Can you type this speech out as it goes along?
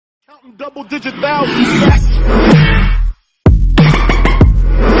Counting double-digit thousands. Yes.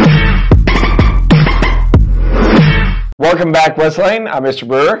 Welcome back, Westlane. I'm Mr.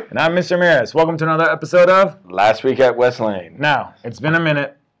 Brewer. And I'm Mr. Ramirez. Welcome to another episode of Last Week at Westlane. Now, it's been a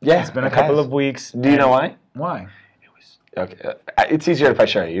minute. Yeah, it's been a couple of weeks. Do you know why? Why? Okay, it's easier if I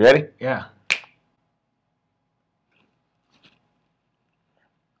show you. You ready? Yeah.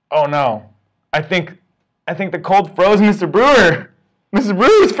 Oh no, I think the cold froze Mr. Brewer. Mr.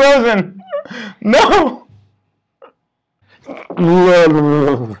 Brewer's frozen. No.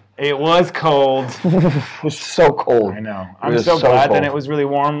 It was cold. It was so cold. I know. I'm so glad that it was really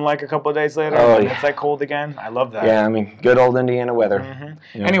warm like a couple of days later. Oh, and yeah. It's like cold again. I love that. Yeah, I mean, good old Indiana weather.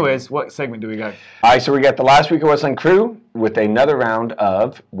 Mm-hmm. Yeah. Anyways, what segment do we got? All right, so we got the Last Week at Westlane crew with another round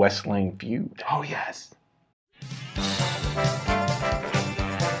of Westlane Feud. Oh, yes.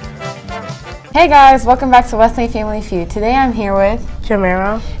 Hey guys, welcome back to Westlane Family Feud. Today I'm here with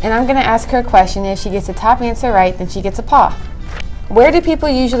Jamera, and I'm going to ask her a question. If she gets the top answer right, then she gets a paw. Where do people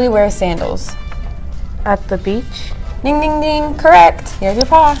usually wear sandals? at the beach. Ding, ding, ding. Correct. Here's your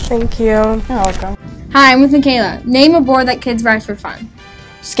paw. Thank you. You're welcome. Hi, I'm with Michaela. Name a board that kids ride for fun.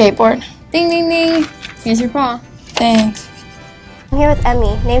 Skateboard. Ding, ding, ding. Here's your paw. Thanks. I'm here with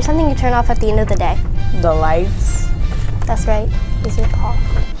Emmy. Name something you turn off at the end of the day. The lights. That's right. Here's your paw.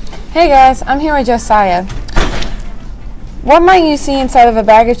 Hey guys, I'm here with Josiah. What might you see inside of a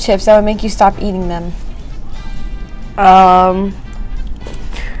bag of chips that would make you stop eating them? I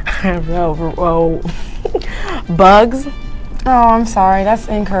don't know. Bugs. Oh, I'm sorry. That's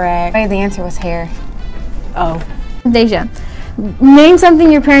incorrect. The answer was hair. Oh. Deja, name something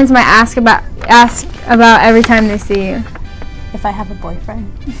your parents might ask about every time they see you. If I have a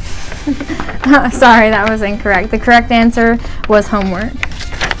boyfriend. Sorry, that was incorrect. The correct answer was homework.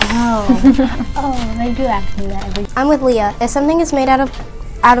 Oh, they do ask me that every time. I'm with Leah. If something is made out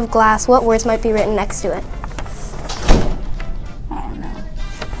of glass, what words might be written next to it? I don't know.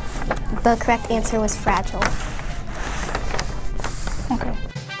 The correct answer was fragile. Okay.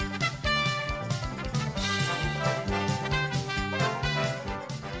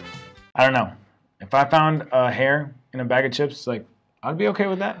 I don't know. If I found a hair in a bag of chips, like, I'd be okay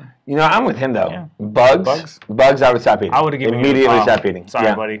with that. You know, I'm with him, though. Yeah. Bugs, I would stop eating. I would have given Immediately you stop eating. Sorry,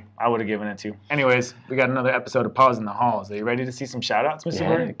 Yeah. buddy. I would have given it to you. Anyways, we got another episode of Paws in the Halls. Are you ready to see some shout-outs, Mr. Yeah,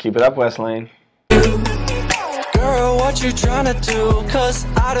 Bird? keep it up, Westlane. Girl, what you trying to do? 'Cause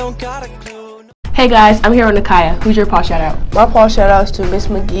I don't got a clue. Hey guys, I'm here with Nakaya. Who's your paw shout out? My paw shout outs to Miss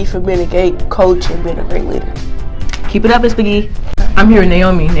McGee for being a great coach and being a great leader. Keep it up, Miss McGee. I'm here with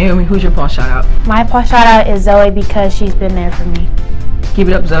Naomi. Naomi, who's your paw shout out? My paw shout out is Zoe because she's been there for me. Keep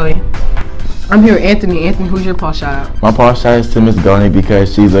it up, Zoe. I'm here with Anthony. Anthony, who's your paw shout out? My paw shout out is to Miss Golnick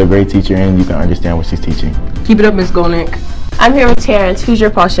because she's a great teacher and you can understand what she's teaching. Keep it up, Miss Golnick. I'm here with Terrence. Who's your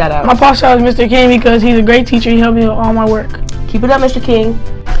paw shout out? My paw shout out is Mr. King because he's a great teacher. He helped me with all my work. Keep it up, Mr. King.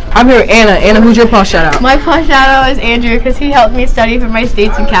 I'm here with Anna. Anna, who's your paw shout out? My paw shout out is Andrew because he helped me study for my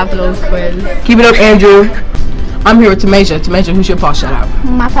states and capitals quiz. Keep it up, Andrew. I'm here with Tamasia. Tamasia, who's your paw shout out?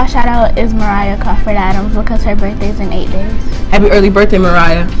 My paw shout out is Mariah Crawford Adams because her birthday's in 8 days. Happy early birthday,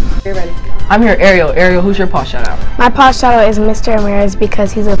 Mariah. You're ready. I'm here with Ariel. Ariel, who's your paw shout out? My paw shout out is Mr. Ramirez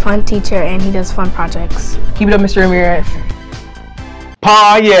because he's a fun teacher and he does fun projects. Keep it up, Mr. Ramirez.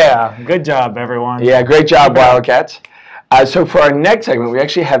 Paw, yeah. Good job, everyone. Yeah, great job, Wildcats. So for our next segment, we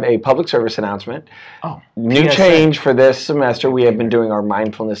actually have a public service announcement. Oh, New PSA. change for this semester. We have been doing our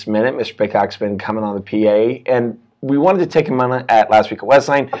Mindfulness Minute. Mr. Paycock's been coming on the PA, and we wanted to take a minute at Last Week at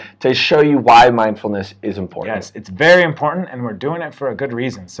Westlane to show you why mindfulness is important. Yes, it's very important, and we're doing it for a good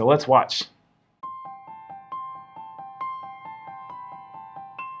reason. So let's watch.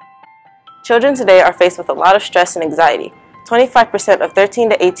 Children today are faced with a lot of stress and anxiety. 25% of 13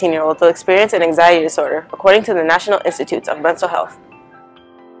 to 18-year-olds will experience an anxiety disorder, according to the National Institutes of Mental Health.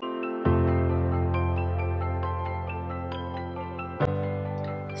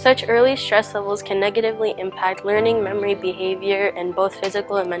 Such early stress levels can negatively impact learning, memory, behavior, and both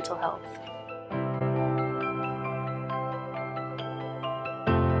physical and mental health.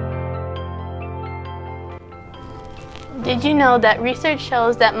 Did you know that research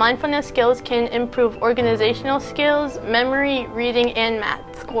shows that mindfulness skills can improve organizational skills, memory, reading, and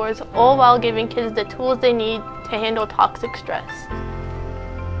math scores, all while giving kids the tools they need to handle toxic stress?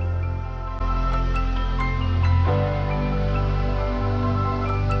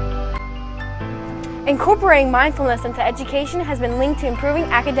 Incorporating mindfulness into education has been linked to improving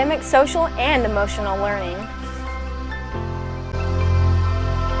academic, social, and emotional learning.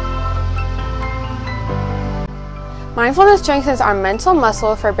 Mindfulness strengthens our mental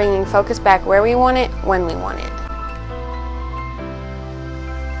muscle for bringing focus back where we want it, when we want it.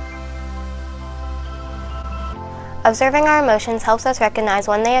 Observing our emotions helps us recognize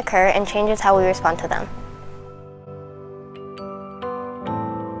when they occur and changes how we respond to them.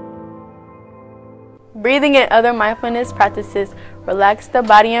 Breathing and other mindfulness practices relax the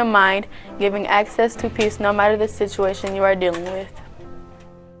body and mind, giving access to peace no matter the situation you are dealing with.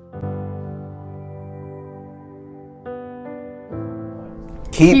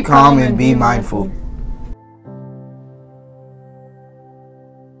 Keep calm and be mindful.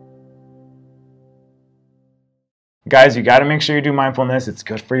 Guys, you got to make sure you do mindfulness. It's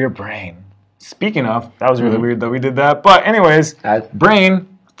good for your brain. Speaking of, that was really weird that we did that. But anyways,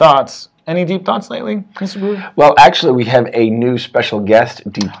 brain, thoughts. Any deep thoughts lately, Mr. Brewer? Well, actually, we have a new special guest,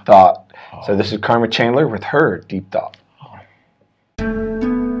 Deep Thought. So this is Karma Chandler with her Deep Thought.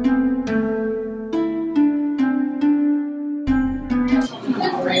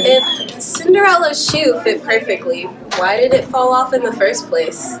 If Cinderella's shoe fit perfectly, why did it fall off in the first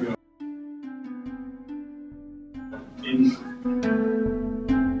place?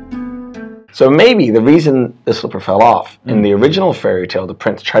 So maybe the reason the slipper fell off, in the original fairy tale, the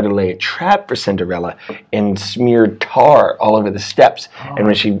prince tried to lay a trap for Cinderella and smeared tar all over the steps. And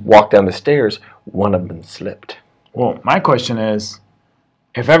when she walked down the stairs, one of them slipped. Well, my question is,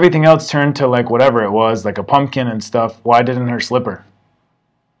 if everything else turned to like whatever it was, like a pumpkin and stuff, why didn't her slipper?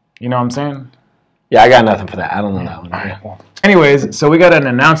 You know what I'm saying? Yeah, I got nothing for that. I don't know that one. Right, well. Anyways, so we got an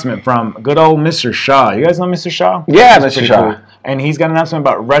announcement from good old Mr. Shaw. You guys know Mr. Shaw? Yeah, Mr. Shaw. Cool. And he's got an announcement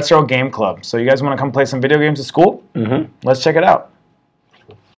about Retro Game Club. So you guys want to come play some video games at school? Mm-hmm. Let's check it out.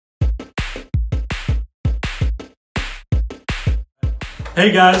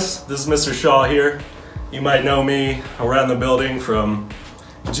 Hey guys, this is Mr. Shaw here. You might know me around the building from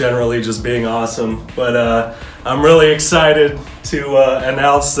generally just being awesome, but I'm really excited to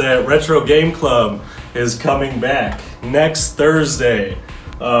announce that Retro Game Club is coming back next Thursday.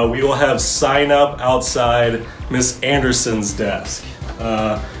 We will have sign up outside Miss Anderson's desk.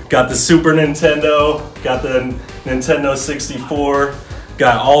 Got the Super Nintendo, got the Nintendo 64,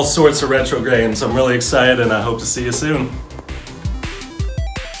 got all sorts of retro games. I'm really excited and I hope to see you soon.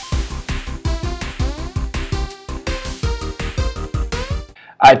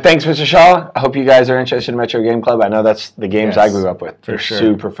 Thanks, Mr. Shaw. I hope you guys are interested in Retro Game Club. I know that's the games I grew up with. They're sure.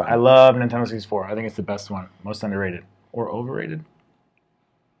 super fun. I love Nintendo 64. I think it's the best one. Most underrated. Or overrated?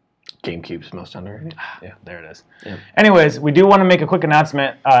 GameCube's most underrated. Yeah, there it is. Yeah. Anyways, we do want to make a quick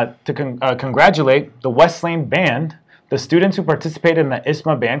announcement to congratulate the Westlane band, the students who participated in the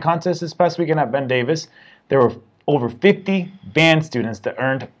ISMA band contest this past weekend at Ben Davis. There were over 50 band students that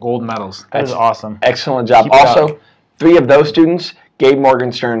earned gold medals. That is awesome. Excellent job. Keep it Also, up. 3 of those students, Gabe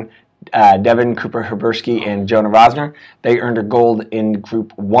Morgenstern, Devin Cooper-Habersky, and Jonah Rosner, they earned a gold in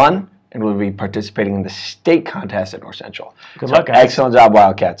Group 1 and will be participating in the state contest at North Central. Good luck, guys. Excellent job,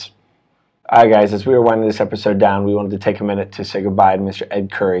 Wildcats. All right, guys, as we were winding this episode down, we wanted to take a minute to say goodbye to Mr.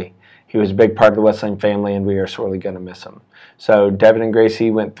 Ed Curry. He was a big part of the Westlane family, and we are sorely going to miss him. So Devin and Gracie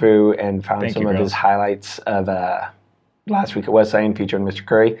went through and found some of his highlights of last week at Westlane featuring Mr.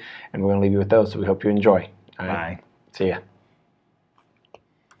 Curry, and we're going to leave you with those, so we hope you enjoy. All right. Bye. See ya.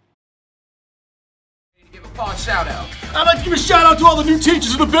 Shout out. I'd like to give a shout out to all the new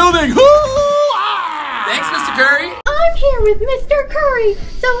teachers in the building. Thanks, Mr. Curry. I'm here with Mr. Curry.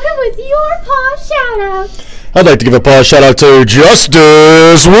 So who is your paw shout out? I'd like to give a paw shout out to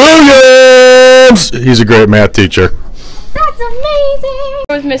Justice Williams. He's a great math teacher. That's amazing.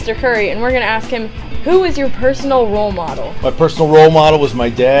 With Mr. Curry, and we're gonna ask him, who is your personal role model? My personal role model was my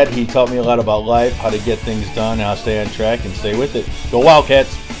dad. He taught me a lot about life, how to get things done, how to stay on track and stay with it. Go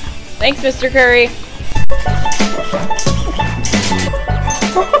Wildcats. Thanks, Mr. Curry.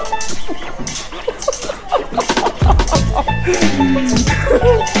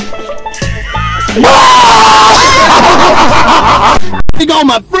 Take all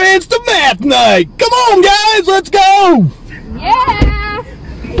my friends to math night. Come on, guys, let's go. Yeah.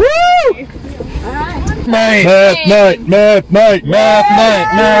 Woo! Alright. Math night, math night, math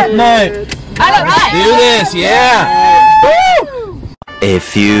night, math night. Let's do this, yeah. Woo! A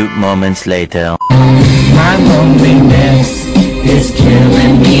few moments later. My loneliness is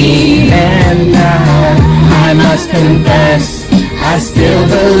killing me, and I must confess, I still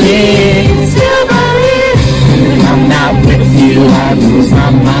believe, when I'm not with you, I lose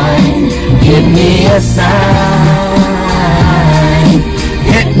my mind. Give me a sign,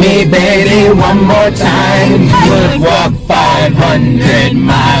 hit me baby one more time. Would walk 500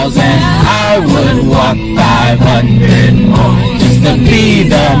 miles and I would walk 500 more, just to be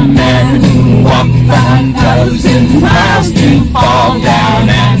the man who walked 5,000 miles to fall down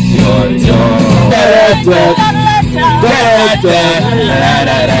at your door.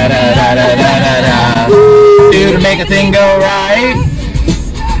 To make make a thing go right.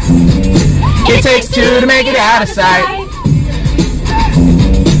 It takes two to make it out of sight.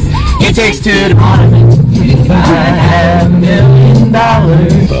 It takes two to $1 million.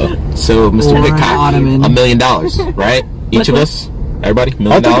 So, Mr. Pitcock, $1 million, right? Each of us? Everybody? $1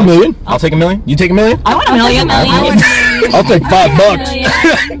 million? I'll take $1 million. I'll take $1 million. You take $1 million? I want $1 million. I'll take $5.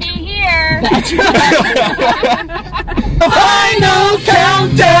 The final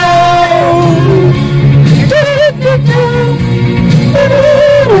countdown.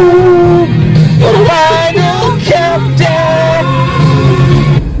 The final countdown.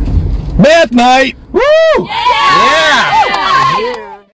 Math night.